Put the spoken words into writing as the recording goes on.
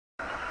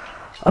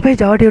අපේ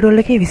Java tutorial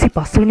එකේ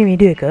 25 වෙනි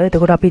වීඩියෝ එක.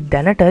 එතකොට අපි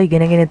දැනට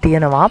ඉගෙනගෙන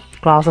තියෙනවා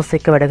classes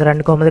එක්ක වැඩ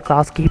කරන්නේ කොහොමද,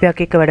 class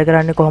කිහිපයක් එක්ක වැඩ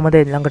කරන්නේ කොහොමද,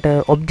 ඊළඟට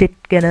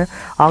object ගැන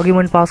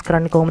argument pass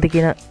කරන්නේ කොහොමද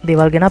කියන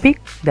දේවල් ගැන අපි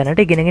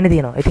දැනට ඉගෙනගෙන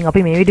තියෙනවා. ඉතින්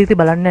අපි මේ වීඩියෝ එකේ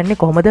බලන්න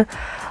යන්නේ කොහොමද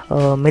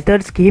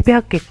methods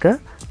කිහිපයක් එක්ක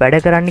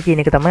වැඩ කරන්නේ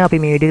කියන එක තමයි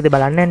අපි මේ වීඩියෝ එකේ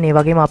බලන්න යන්නේ. ඒ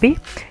වගේම අපි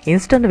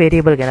instant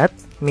variable ගැනත්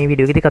මේ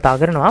වීඩියෝ එකේදී කතා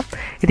කරනවා.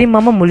 ඉතින්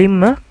මම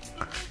මුලින්ම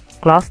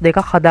class දෙකක්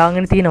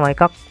හදාගෙන තියෙනවා.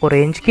 එකක්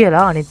orange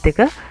කියලා, අනිත් එක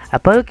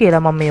apple කියලා.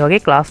 මම මේ වගේ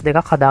class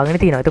දෙකක් හදාගෙන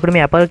තියෙනවා. එතකොට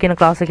මේ apple කියන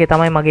class එකේ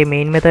තමයි මගේ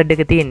main method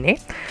එක තියෙන්නේ.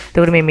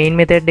 එතකොට මේ main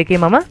method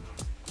එකේ මම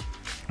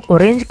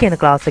orange කියන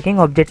class එකෙන්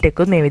object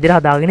එකකුත් මේ විදිහට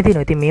හදාගෙන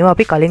තියෙනවා. ඉතින් මේවා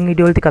අපි කලින්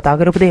වීඩියෝ වලදී කතා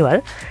කරපු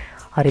දේවල්.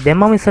 හරි, දැන්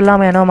මම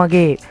ඉස්සල්ලාම යනවා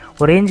මගේ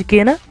orange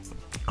කියන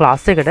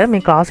class එකට.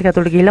 මේ class එක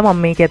ඇතුළට ගිහිල්ලා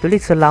මම මේක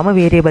ඇතුළේ ඉස්සල්ලාම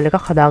variable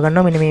එකක්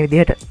හදාගන්නවා මෙන්න මේ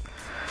විදිහට.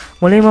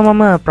 මුලින්ම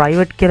මම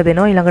private කියලා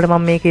දෙනවා. ඊළඟට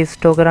මම මේකේ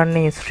store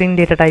කරන්නේ string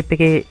data type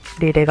එකේ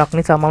data එකක්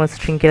නිසා මම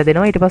string කියලා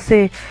දෙනවා. ඊට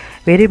පස්සේ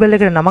variable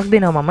එකට නමක්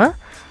දෙනවා මම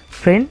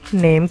friend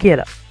name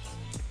කියලා.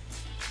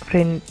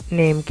 friend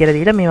name කියලා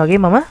දීලා මේ වගේ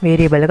මම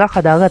variable එකක්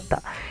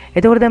හදාගත්තා.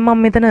 එතකොට දැන්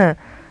මම මෙතන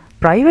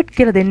private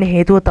කියලා දෙන්න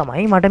හේතුව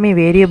තමයි මට මේ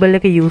variable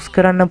එක use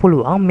කරන්න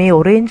පුළුවන් මේ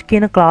orange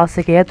කියන class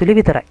එකේ ඇතුලේ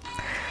විතරයි.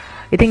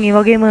 ඉතින් ඒ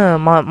වගේම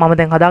මම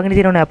දැන් හදාගෙන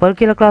තියෙනවා apple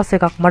කියලා class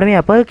එකක්. මට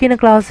මේ apple කියන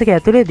class එක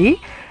ඇතුලේදී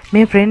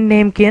මේ friend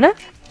name කියන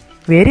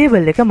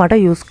variable එක මට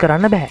use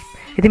කරන්න බෑ.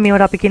 ඉතින්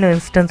මේවට අපි කියන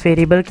instance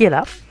variable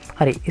කියලා.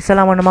 හරි,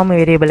 ඉස්සලාම මම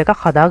variable එකක්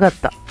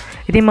හදාගත්තා.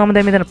 ඉතින් මම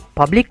දැන් මෙතන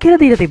public කියලා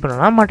දීලා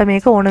තිබුණා නම් මට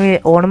මේක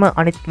ඕනම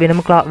අනිත්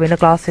වෙන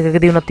class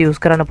එකකදී උනත් use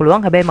කරන්න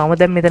පුළුවන්. හැබැයි මම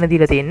දැන් මෙතන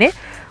දීලා තියෙන්නේ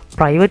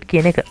private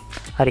කියන එක.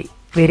 හරි,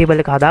 variable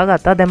එක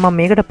හදාගත්තා. දැන්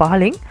මම මේකට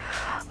පහලින්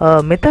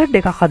method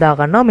එකක් හදා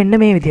ගන්නවා මෙන්න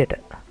මේ විදිහට.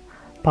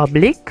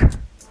 public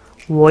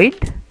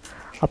void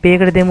අපි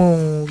ඒකට දෙමු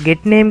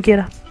get name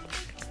කියලා.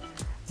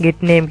 get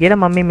name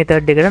කියලා මම මේ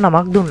method එකට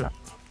නමක් දුන්නා.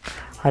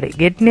 හරි,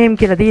 get name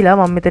කියලා දීලා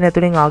මම මෙතන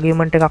ඇතුලෙන්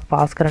argument එකක්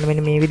pass කරන්න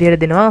මෙන්න මේ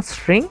විදිහට දෙනවා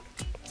string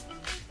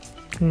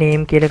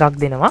name කියලා එකක්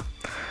දෙනවා.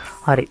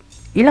 හරි,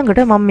 ඊළඟට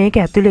මම මේක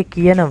ඇතුලේ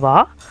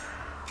කියනවා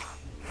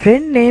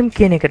friend name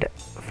කියන එකට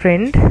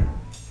friend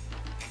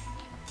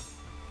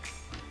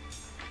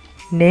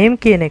name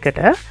කියන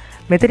එකට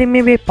මෙතනින්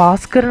මේ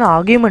pass කරන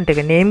argument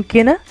එක name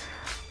කියන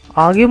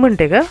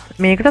argument එක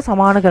මේකට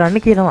සමාන කරන්න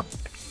කියනවා.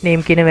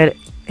 name කියන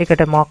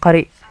එකට මොකක්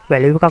හරි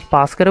value එකක්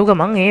pass කරව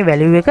ගමන් ඒ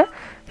value එක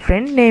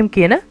friend name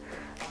කියන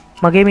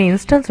මගේ මේ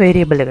instance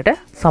variable එකට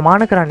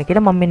සමාන කරන්න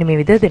කියලා මම මෙන්න මේ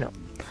විදිහට දෙනවා.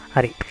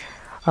 හරි,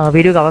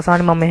 වීඩියෝ එක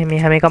අවසානයේ මම මේ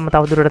හැම එකක්ම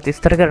තවදුරටත්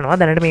විස්තර කරනවා.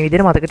 දැනට මේ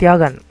විදිහට මතක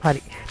තියාගන්න.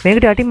 හරි,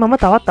 මේකට යටින් මම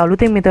තවත්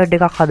අලුතෙන් method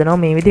එකක්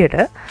හදනවා මේ විදිහට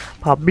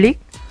public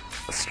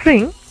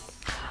string.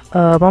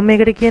 මම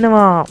මේකට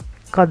කියනවා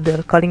මොකද්ද,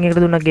 කලින්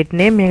එකට දුන්නා get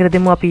name, මේකට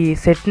දෙමු අපි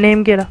set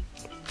name කියලා.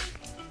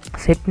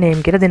 set name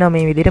කියලා දෙනවා.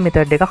 මේ විදිහට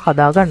method එකක්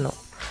හදා ගන්නවා.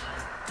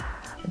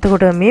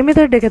 එතකොට මේ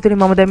method එක ඇතුලේ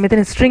මම දැන්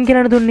මෙතන string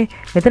කියලා දුන්නේ.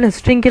 මෙතන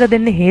string කියලා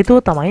දෙන්න හේතුව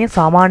තමයි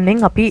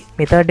සාමාන්‍යයෙන් අපි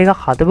method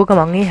එකක් හදපු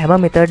ගමන් මේ හැම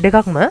method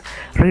එකක්ම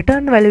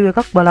return value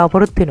එකක්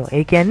බලාපොරොත්තු වෙනවා.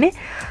 ඒ කියන්නේ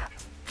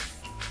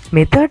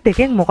method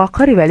එකෙන් මොකක්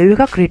හරි value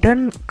එකක්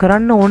return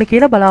කරන්න ඕන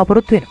කියලා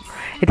බලාපොරොත්තු වෙනවා.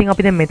 ඉතින්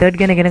අපි දැන් method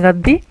ගැන ඉගෙන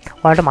ගද්දී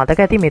ඔයාලට මතක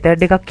ඇති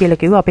method එකක්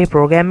කියලා කිව්ව අපේ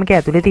program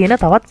එකේ ඇතුලේ තියෙන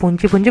තවත්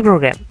පුංචි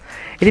program.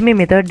 ඉතින්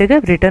මේ method එක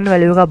return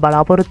value එකක්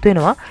බලාපොරොත්තු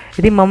වෙනවා.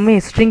 ඉතින් මම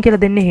මේ string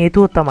කියලා දෙන්න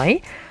හේතුව තමයි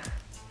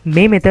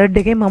මේ method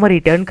එකෙන් මම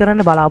return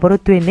කරන්න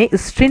බලාපොරොත්තු වෙන්නේ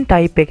string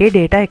type එකේ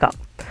data එකක්.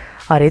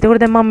 හරි, එතකොට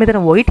දැන් මම මෙතන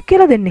void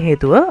කියලා දෙන්න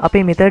හේතුව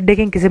අපේ method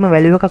එකෙන් කිසිම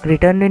value එකක්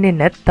return වෙන්නේ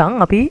නැත්නම්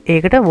අපි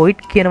ඒකට void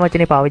කියන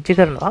වචනේ පාවිච්චි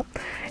කරනවා.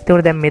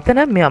 එතකොට දැන්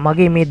මෙතන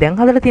මගේ මේ දැන්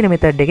හදලා තියෙන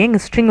method එකෙන්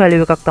string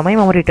value එකක් තමයි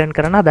මම return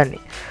කරන්න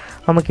හදන්නේ.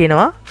 මම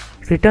කියනවා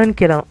return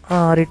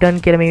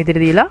කියලා මේ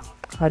විදිහට දීලා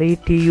හරි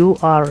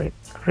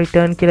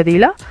return කියලා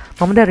දීලා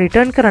මම දැන්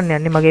return කරන්න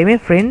යන්නේ මගේ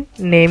මේ friend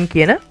name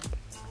කියන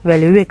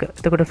value එක.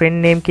 එතකොට friend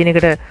name කියන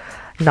එකට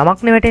නමක්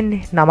නෙවටෙන්නේ.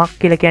 නමක්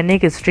කියලා කියන්නේ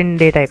ඒක string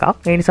data එකක්.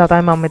 ඒ නිසා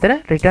තමයි මම මෙතන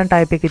return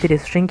type එක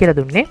විදිහට string කියලා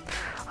දුන්නේ.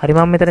 හරි,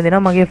 මම මෙතන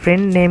දෙනවා මගේ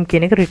friend name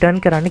කියන එක return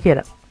කරන්න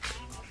කියලා.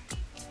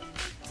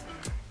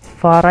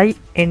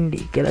 friend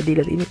කියලා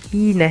දීලා තියෙන්නේ.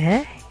 e නැහැ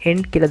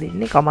end කියලා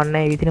දෙන්නේ. කමක්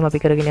නැහැ. ඒ විදිහටම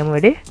අපි කරගෙන යමු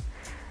වැඩේ.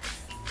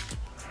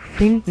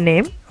 friend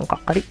name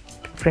මොකක් හරි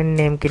friend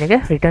name කියන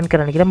එක return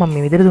කරන්න කියලා මම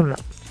මේ විදිහට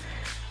දුන්නා.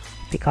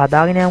 අපි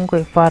කදාගෙන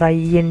යමුකෝ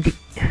friend.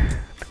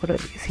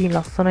 එතකොට සීන්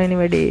ලස්සනයිනේ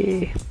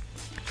වැඩේ.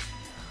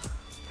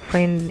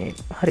 friend name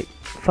හරි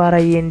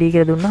friend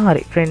කියලා දුන්නා.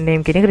 හරි, friend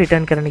name කියන එක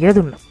return කරන්න කියලා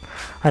දුන්නා.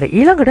 හරි,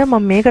 ඊළඟට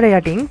මම මේකට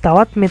යටින්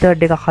තවත්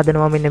method එකක්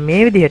හදනවා මෙන්න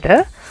මේ විදිහට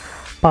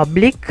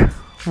public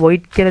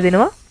void කියලා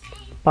දෙනවා.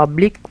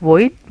 public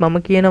void මම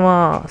කියනවා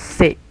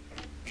say.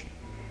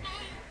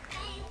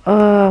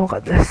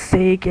 මොකද්ද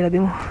say කියලා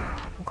දෙමු.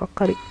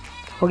 මොකක් හරි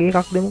වගේ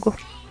එකක් දෙමුකෝ.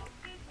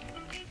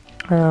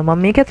 මම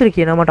මේක ඇතුලේ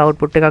කියනවා මට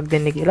output එකක්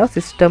දෙන්න කියලා.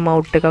 system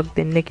out එකක්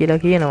දෙන්න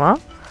කියලා කියනවා.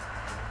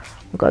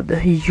 මොකද්ද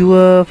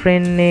your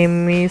friend name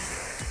is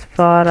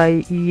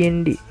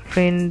friend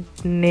friend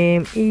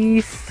name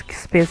is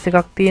space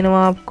එකක්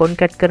තියෙනවා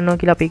concat කරනවා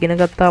කියලා අපි ඉගෙන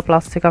ගත්තා.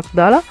 plus එකක්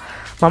දාලා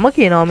මම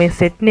කියනවා මේ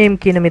set name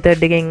කියන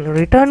method එකෙන්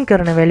return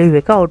කරන value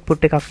එක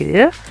output එකක්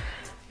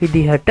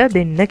විදිහට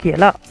දෙන්න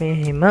කියලා.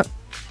 මෙහෙම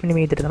මෙන්න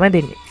මේ විදිහට තමයි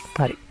දෙන්නේ.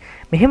 හරි.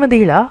 මෙහෙම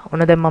දීලා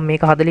ඔන්න දැන් මම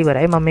මේක හදලා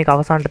ඉවරයි. මම මේක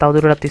අවසානට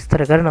තවදුරටත්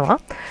විස්තර කරනවා.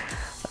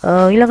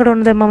 ඊළඟට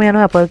ඔන්න දැන් මම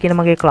යනවා Apple කියන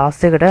මගේ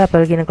ක්ලාස් එකට.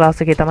 Apple කියන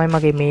ක්ලාස් එකේ තමයි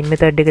මගේ main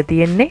method එක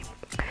තියෙන්නේ.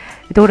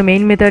 එතකොට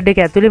main method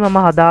එක ඇතුලේ මම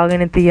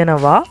හදාගෙන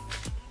තියෙනවා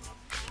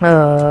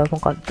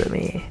මොකක්ද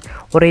මේ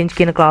orange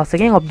කියන ක්ලාස්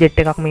එකෙන් object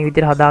එකක් මේ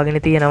විදිහට හදාගෙන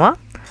තියෙනවා.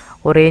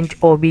 orange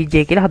obj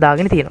කියලා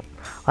හදාගෙන තියෙනවා.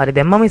 හරි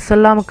දැන් මම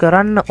ඉස්සල්ලාම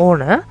කරන්න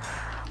ඕන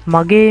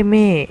මගේ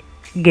මේ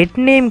get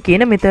name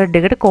කියන method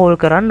එකට call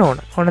කරන්න ඕන.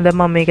 ඕන දැන්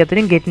මම මේක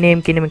ඇතුලෙන් get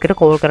name කියන එකට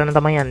call කරන්න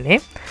තමයි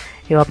යන්නේ.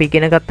 ඒවා අපි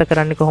ඉගෙන ගත්ත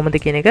කරන්නේ කොහොමද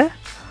කියන එක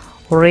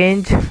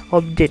orange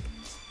object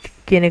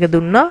කියන එක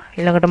දුන්නා.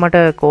 ඊළඟට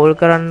මට call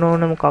කරන්න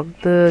ඕන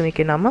මොකක්ද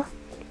මේකේ නම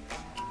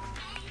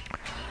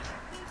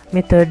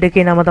method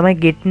එකේ නම තමයි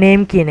get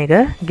name කියන එක.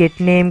 get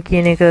name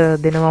කියන එක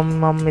දෙනවා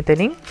මම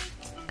මෙතනින්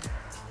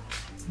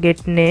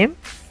get name.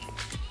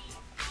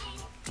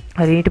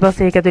 හරි ඊට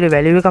පස්සේ ඒක ඇතුලේ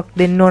value එකක්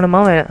දෙන්න ඕන.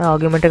 මම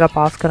argument එකක්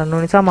pass කරන්න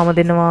ඕන නිසා මම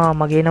දෙනවා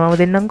මගේ නමම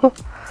දෙන්නම්කෝ.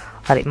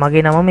 හරි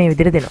මගේ නම මේ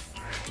විදිහට දෙනවා.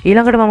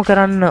 ඊළඟට මම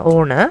කරන්න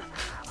ඕන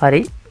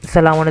හරි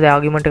ඉස්සලාම ඕන දේ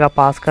argument එකක්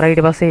pass කරා.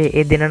 ඊට පස්සේ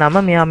ඒ දෙන නම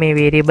මෙයා මේ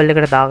variable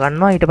එකට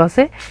දාගන්නවා. ඊට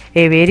පස්සේ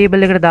ඒ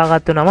variable එකට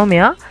දාගත්තු නම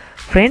මෙයා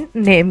friend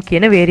name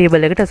කියන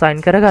variable එකට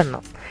assign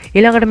කරගන්නවා.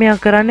 ඊළඟට මෙයා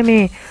කරන්නේ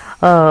මේ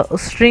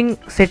string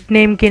set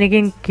name කියන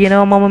එකෙන්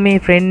කියනවා මම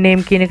මේ friend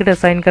name කියන එකට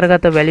assign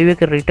කරගත්ත value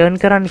එක return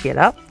කරන්න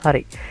කියලා.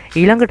 හරි.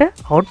 ඊළඟට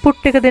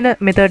output එක දෙන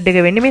method එක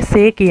වෙන්නේ මේ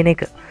say කියන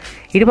එක.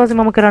 ඊට පස්සේ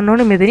මම කරන්න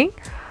ඕනේ මෙතනින්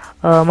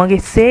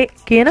මගේ say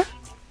කියන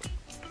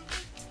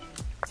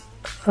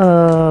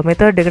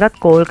method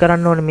එකටත් call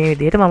කරන්න ඕනේ මේ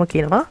විදිහට. මම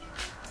කියනවා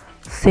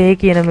say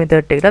කියන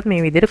method එකටත්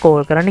මේ විදිහට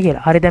call කරන්න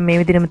කියලා. හරි දැන් මේ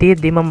විදිහටම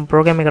තියෙද්දි මම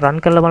program එක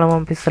run කරලා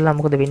බලමු මම ඉස්සෙල්ලා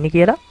මොකද වෙන්නේ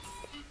කියලා.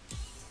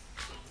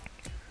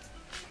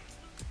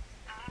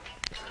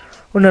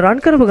 ඔන්න run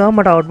කරපු ගමන්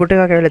මට output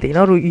එකක් ඇවිල්ලා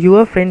තියෙනවා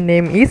your friend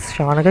name is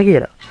Shanaka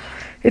කියලා.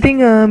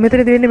 ඉතින්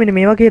මෙතනදී වෙන්නේ මෙන්න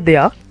මේ වගේ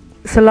දෙයක්.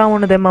 ඉස්සෙල්ලාම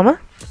ඔන්න දැන් මම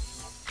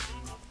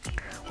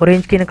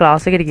orange කියන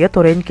class එකට ගියත්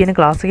orange කියන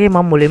class එකේ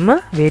මම මුලින්ම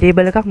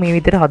variable එකක් මේ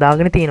විදිහට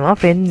හදාගෙන තිනවා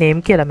friend name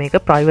කියලා. මේක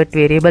private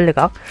variable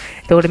එකක්.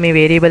 එතකොට මේ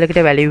variable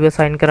එකට value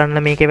assign කරන්න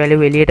මේකේ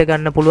value එළියට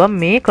ගන්න පුළුවන්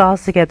මේ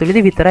class එක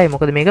ඇතුළේදී විතරයි.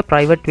 මොකද මේක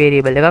private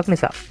variable එකක්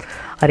නිසා.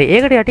 හරි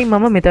ඒකට යටින්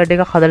මම method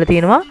එකක් හදලා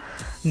තිනවා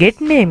get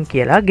name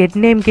කියලා. get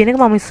name කියන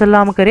එක මම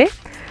ඉස්සල්ලාම කරේ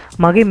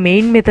මගේ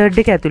main method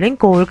එක ඇතුලෙන්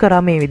call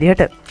කරා මේ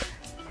විදිහට.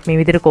 මේ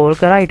විදිහට call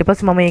කරා ඊට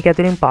පස්සේ මම ඒක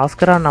ඇතුලෙන් pass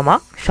කරා නමක්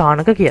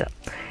Shanaka කියලා.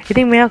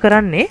 ඉතින් මෙයා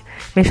කරන්නේ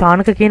මේ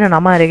Shanaka කියන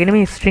නම අරගෙන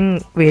මේ string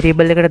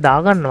variable එකට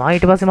දාගන්නවා.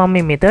 ඊට පස්සේ මම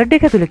මේ method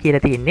එක ඇතුලේ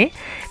කියලා තියෙන්නේ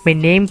මේ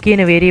name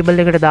කියන variable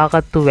එකට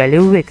දාගත්තු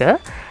value එක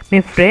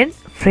මේ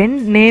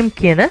friend name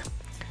කියන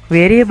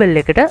variable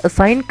එකට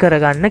assign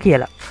කරගන්න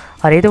කියලා.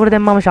 හරි එතකොට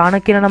දැන් මම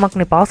Shanaka කියන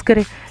නමක්නේ pass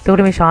කරේ.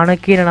 එතකොට මේ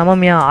Shanaka කියන නම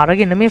මෙයා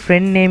අරගෙන මේ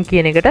friend name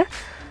කියන එකට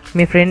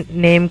මේ friend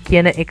name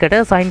කියන එකට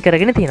assign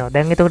කරගෙන තියෙනවා.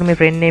 දැන් එතකොට මේ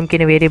friend name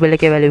කියන variable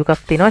එකේ value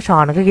එකක් තියෙනවා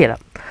Shanaka කියලා.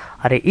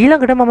 හරි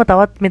ඊළඟට මම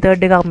තවත්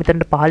method එකක්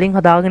මෙතනට පහලින්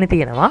හදාගෙන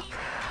තියෙනවා.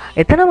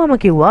 එතන මම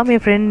කිව්වා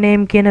මේ friend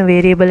name කියන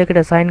variable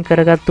එකට assign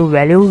කරගත්තු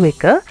value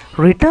එක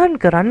return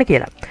කරන්න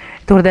කියලා.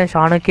 එතකොට දැන්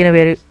Shanaka කියන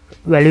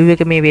value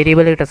එක මේ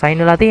variable එකට assign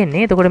වෙලා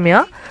තියෙන්නේ. එතකොට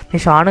මෙයා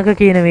මේ Shanaka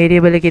කියන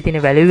variable එකේ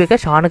තියෙන value එක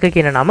Shanaka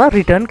කියන නම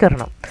return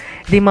කරනවා.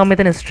 ඉතින් මම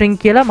මෙතන string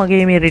කියලා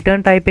මගේ මේ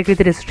return type එක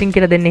විතර string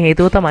කියලා දෙන්න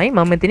හේතුව තමයි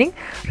මම මෙතනින්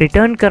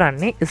return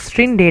කරන්නේ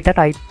string data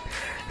type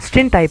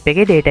string type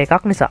එකේ data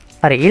එකක් නිසා.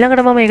 හරි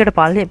ඊළඟට මම ඒකට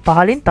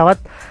පහලින් තවත්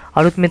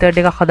අලුත් method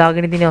එකක්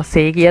හදාගෙන තිනවා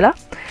say කියලා.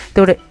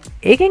 එතකොට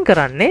ඒකෙන්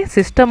කරන්නේ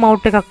system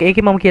out එකක්.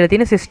 ඒකේ මම කියලා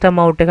තියෙන system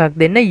out එකක්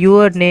දෙන්න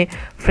your name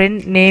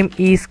friend name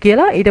is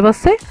කියලා. ඊට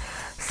පස්සේ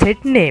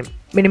set name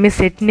මෙන්න මේ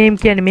set name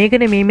කියන්නේ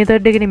මේකනේ මේ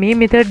method එකනේ. මේ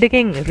method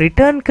එකෙන්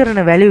return කරන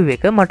value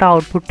එක මට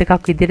output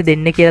එකක් විදිහට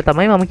දෙන්න කියලා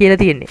තමයි මම කියලා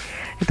තියෙන්නේ.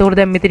 එතකොට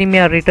දැන් මෙතනින්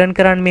මෙයා return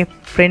කරන්නේ මේ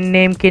friend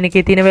name කියන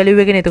එකේ තියෙන value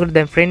එකනේ. එතකොට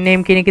දැන් friend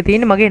name කියන එකේ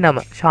තියෙන්නේ මගේ නම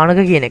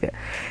Shanaka කියන එක.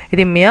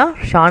 ඉතින් මෙයා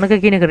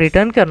Shanaka කියන එක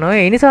return කරනවා.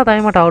 ඒ නිසා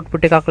තමයි මට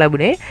output එකක්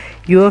ලැබුණේ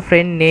your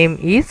friend name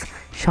is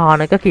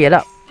Shanaka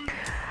කියලා.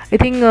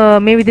 ඉතින්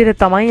මේ විදිහට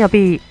තමයි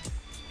අපි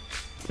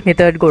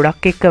method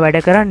ගොඩක් එක්ක වැඩ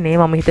කරන්නේ.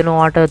 මම හිතනවා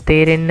ඔයාලට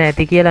තේරෙන්න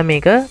ඇති කියලා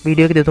මේක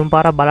වීඩියෝ එක දෙතුන්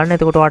පාරක් බලන්න.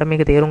 එතකොට ඔයාලට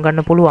මේක තේරුම්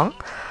ගන්න පුළුවන්.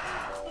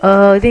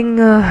 ඉතින්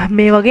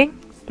මේ වගේ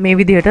මේ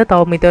විදිහට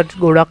තව methods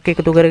ගොඩක්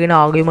එකතු කරගෙන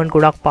argument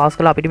ගොඩක් pass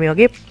කරලා අපිට මේ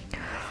වගේ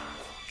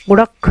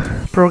ගොඩක්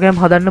program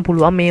හදන්න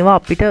පුළුවන්. මේවා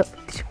අපිට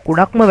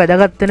ගොඩක්ම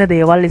වැදගත් වෙන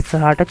දේවල්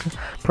ඉස්සරහට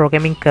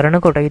programming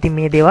කරනකොට. ඉතින්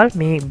මේ දේවල්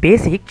මේ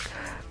basic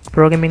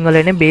programming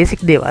වල එන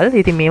basic දේවල්.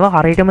 ඉතින් මේවා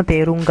හරියටම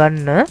තේරුම්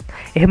ගන්න.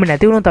 එහෙම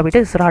නැති වුණොත්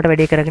අපිට ඉස්සරහට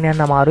වැඩේ කරගෙන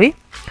යන්න අමාරුයි.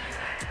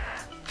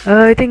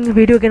 ඉතින්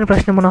වීඩියෝ ගැන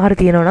ප්‍රශ්න මොනවා හරි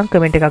තියෙනවා නම්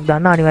කමෙන්ට් එකක්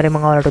දාන්න. අනිවාර්යයෙන්ම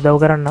මම ඔයාලට උදව්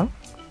කරන්නම්.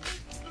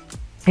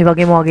 ඒ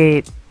වගේම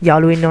වගේ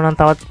යාළුවෝ ඉන්නව නම්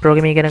තවත්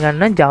ප්‍රෝග්‍රෑමින් ඉගෙන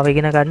ගන්න, Java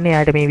ඉගෙන ගන්න,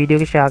 එයාට මේ වීඩියෝ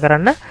එක ෂෙයා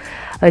කරන්න.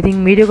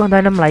 ඉතින් වීඩියෝ එක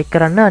හොඳයි නම් ලයික්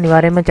කරන්න.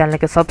 අනිවාර්යයෙන්ම channel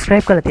එක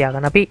subscribe කරලා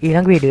තියාගන්න. අපි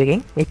ඊළඟ වීඩියෝ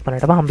එකෙන්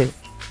ඉක්මනටම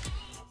හම්බෙමු.